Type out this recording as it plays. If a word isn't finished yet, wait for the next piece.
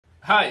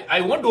Hi, I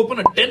want to open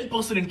a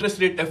 10%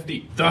 interest rate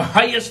FD. The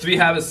highest we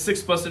have is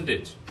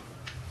 6%.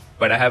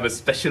 But I have a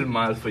special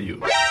mal for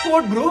you.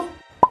 What, bro?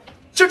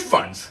 Chit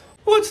funds.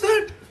 What's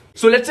that?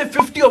 So let's say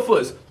 50 of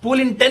us pull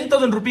in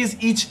 10,000 rupees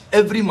each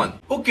every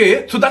month.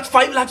 Okay, so that's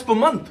 5 lakhs per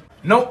month.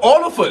 Now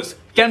all of us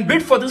can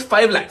bid for this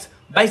 5 lakhs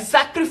by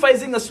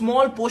sacrificing a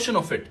small portion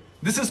of it.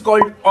 This is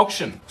called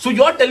auction. So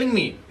you're telling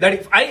me that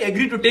if I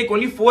agree to take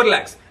only 4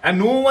 lakhs and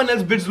no one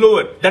else bids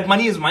lower, that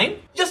money is mine?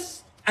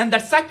 Yes. And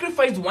that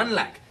sacrificed 1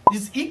 lakh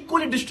is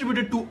equally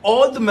distributed to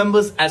all the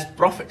members as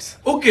profits.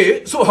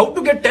 Okay, so how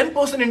to get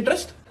 10%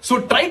 interest?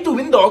 So try to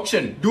win the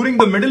auction during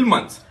the middle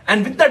months,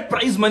 and with that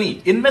prize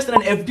money, invest in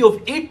an FD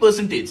of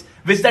 8%,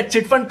 which that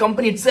chit fund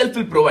company itself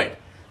will provide.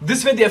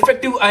 This way the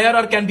effective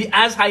IRR can be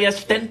as high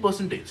as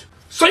 10%.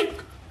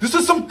 Psych! This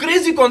is some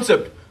crazy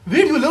concept.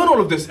 Where do you learn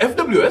all of this?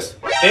 FWS?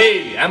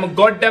 Hey, I'm a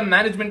goddamn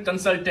management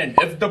consultant.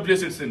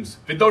 FWS it seems.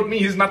 Without me,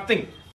 he's nothing.